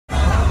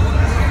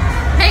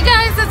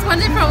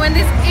Wendy from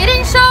Wendy's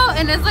eating show,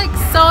 and it's like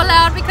so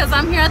loud because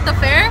I'm here at the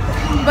fair.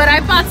 But I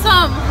bought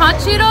some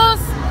hot Cheetos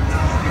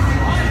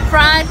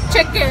fried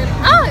chicken.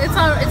 Oh, it's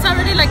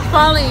already like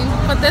falling.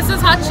 But this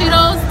is hot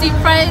Cheetos deep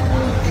fried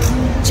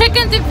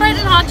chicken, deep fried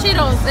in hot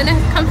Cheetos, and it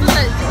comes with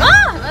a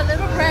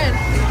little bread.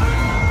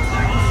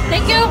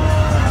 Thank you.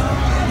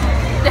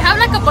 They have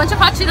like a bunch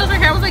of hot Cheetos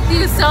right here. I was like, do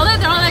you sell it?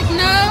 They're all like,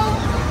 no.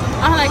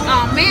 I'm like,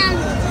 oh man.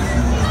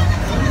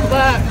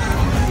 But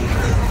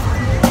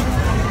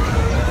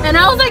and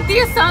I was like, do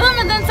you sell them?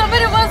 And then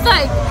somebody was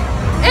like,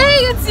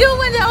 hey, it's you,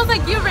 Wendy. I was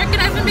like, you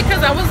recognize me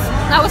because I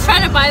was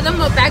trying to buy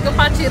them a bag of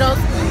hot Cheetos.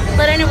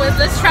 But anyways,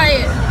 let's try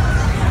it.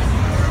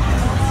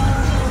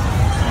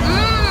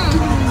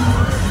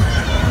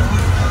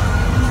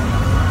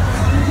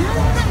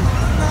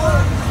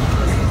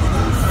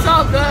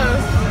 So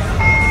good.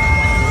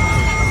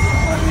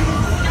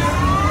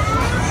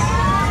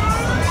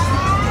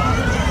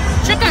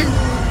 Chicken.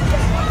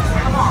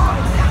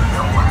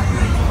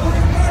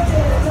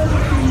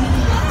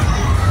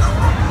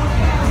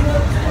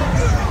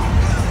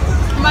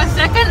 My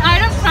second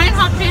item, trying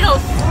hot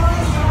Cheetos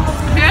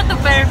here at the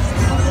fair.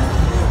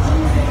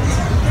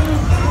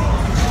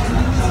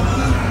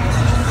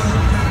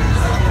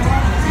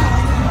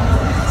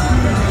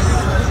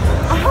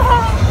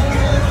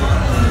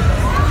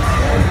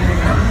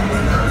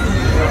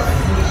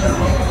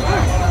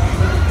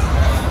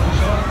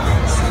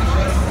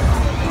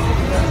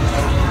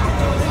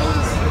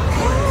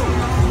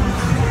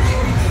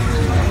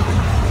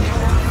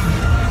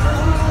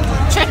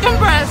 Chicken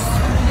breast.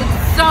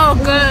 It's so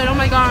good. Oh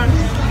my god.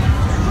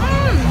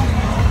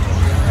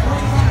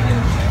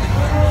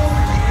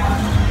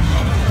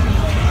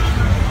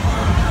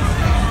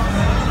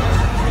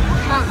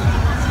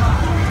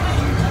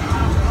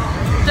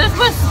 This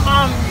was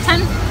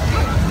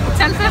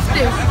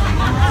 $10.50.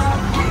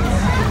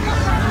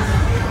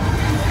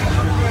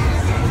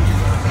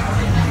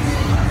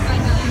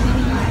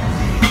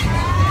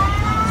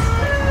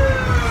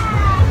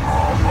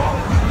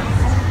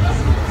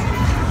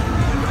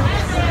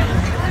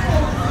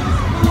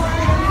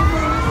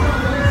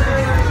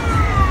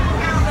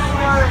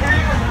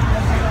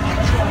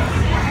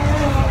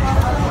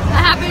 I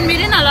have been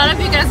meeting a lot of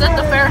you guys at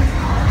the fair.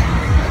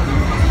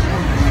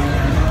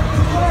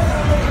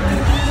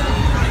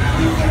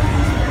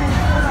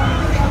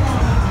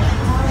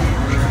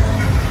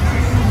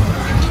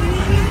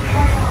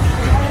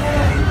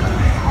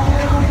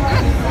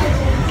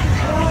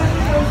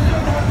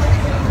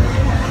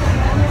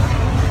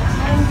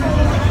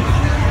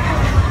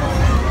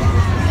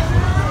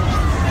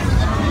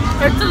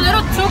 It's a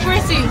little too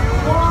greasy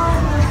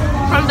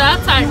from the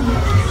outside.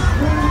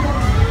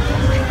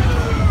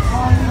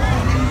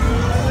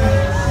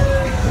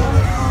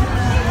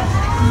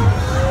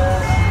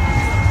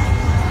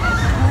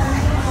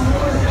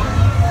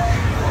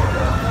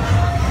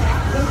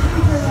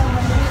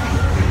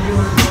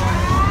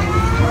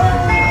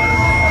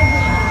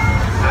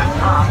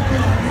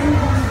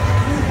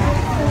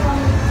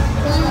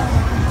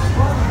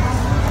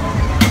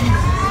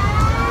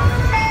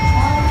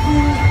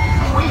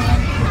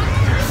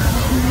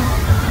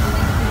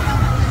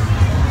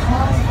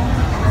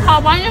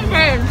 Hawaiian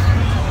bread.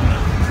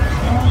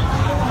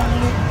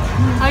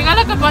 I got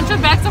like a bunch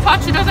of bags of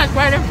hot Cheetos like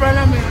right in front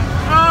of me.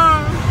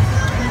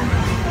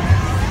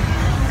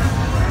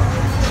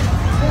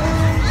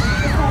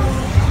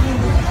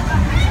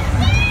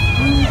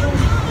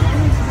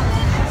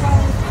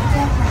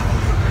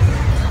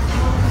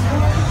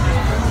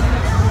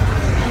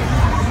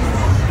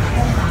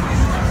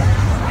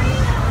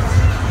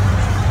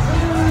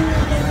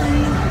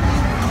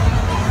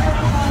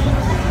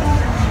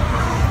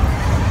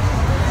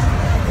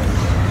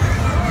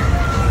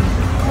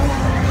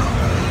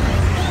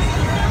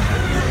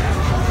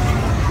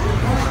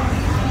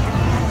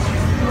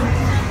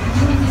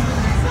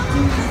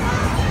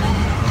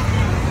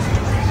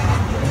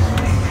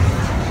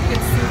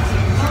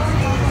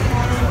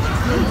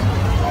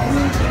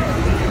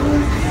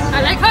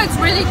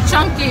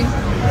 Chunky.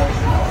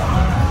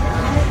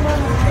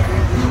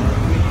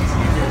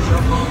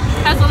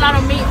 Has a lot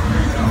of meat.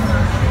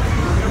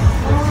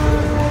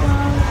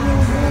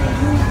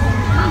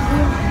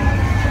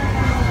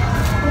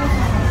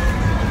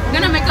 I'm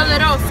gonna make a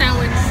little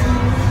sandwich.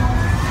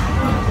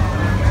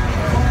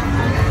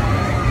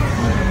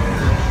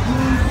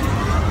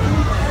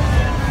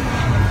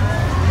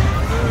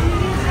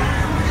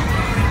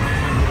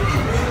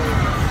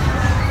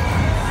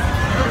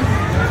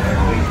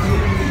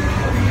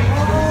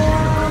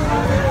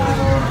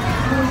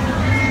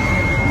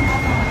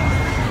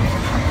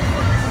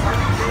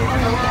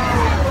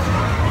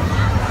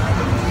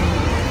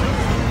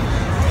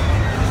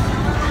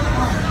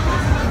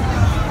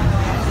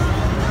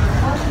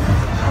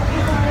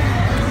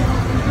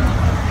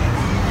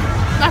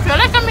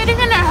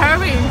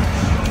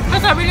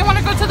 I really want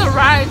to go to the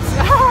rides.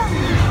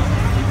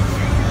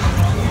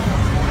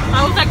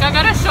 I was like, I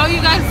gotta show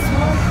you guys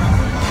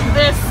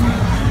this.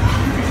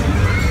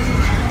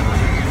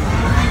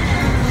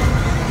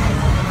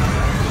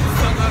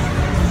 So good.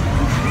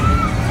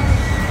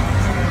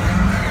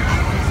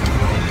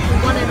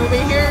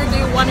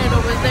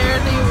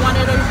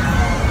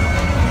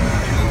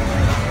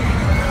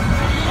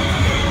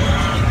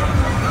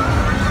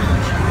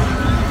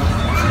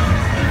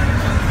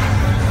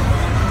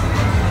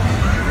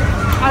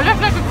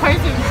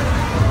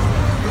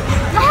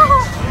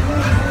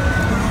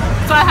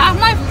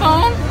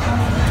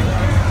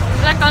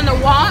 on the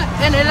wall,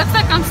 and it looks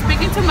like I'm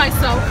speaking to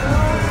myself.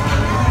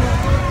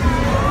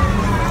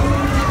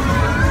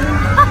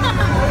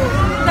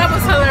 That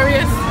was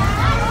hilarious.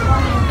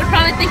 They're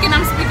probably thinking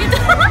I'm speaking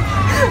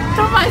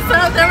to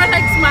myself. They were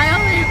like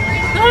smiling.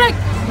 They're like,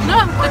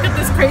 no, look at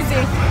this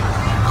crazy.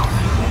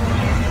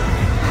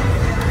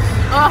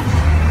 Oh,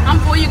 I'm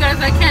full, you guys.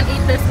 I can't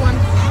eat this one.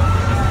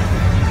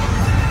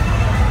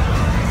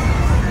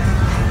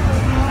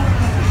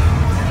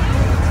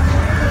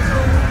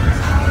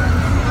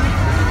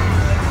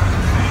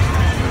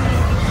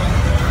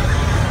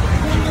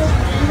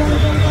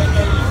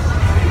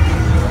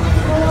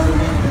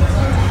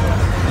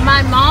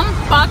 My mom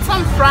bought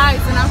some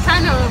fries and I'm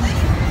trying to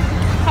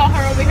call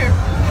her over here.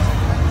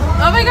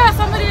 Oh my god,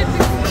 somebody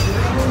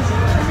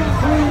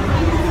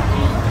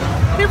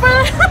people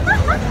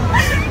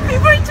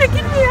are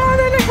checking me out.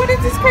 They're like, what is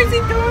this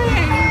crazy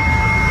doing?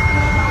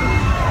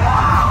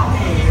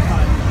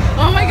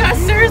 Oh my god,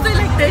 seriously,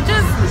 like they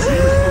just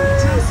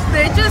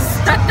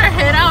stuck their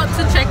head out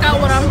to check out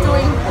what I'm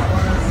doing.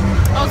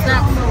 Oh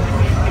snap.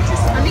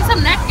 I need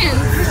some napkins.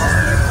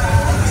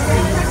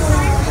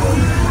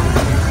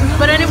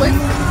 But anyway,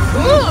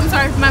 ooh, I'm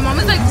sorry. My mom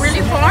is like really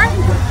far,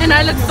 and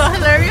I look so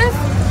hilarious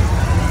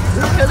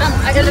because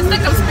it looks like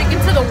I'm speaking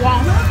to the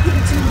wall.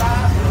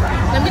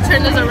 Let me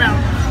turn this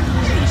around.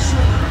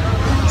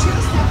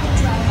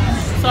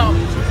 So,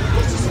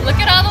 look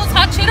at all those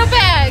hot Cheeto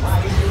bags.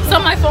 So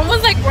my phone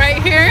was like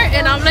right here,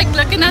 and I'm like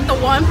looking at the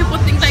wall, and people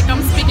think like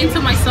I'm speaking to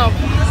myself.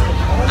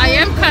 I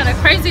am kind of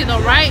crazy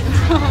though, right?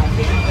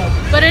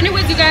 But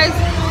anyways, you guys.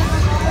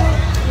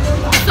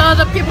 So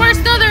the people are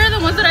still there, the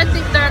ones that I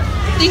think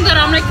that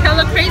I'm like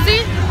hella crazy.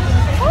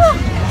 Woo.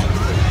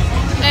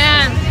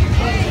 And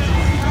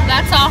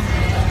that's all.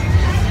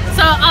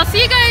 So I'll see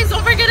you guys.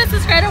 Don't forget to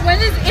subscribe to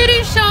Wendy's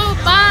Eating Show.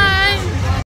 Bye.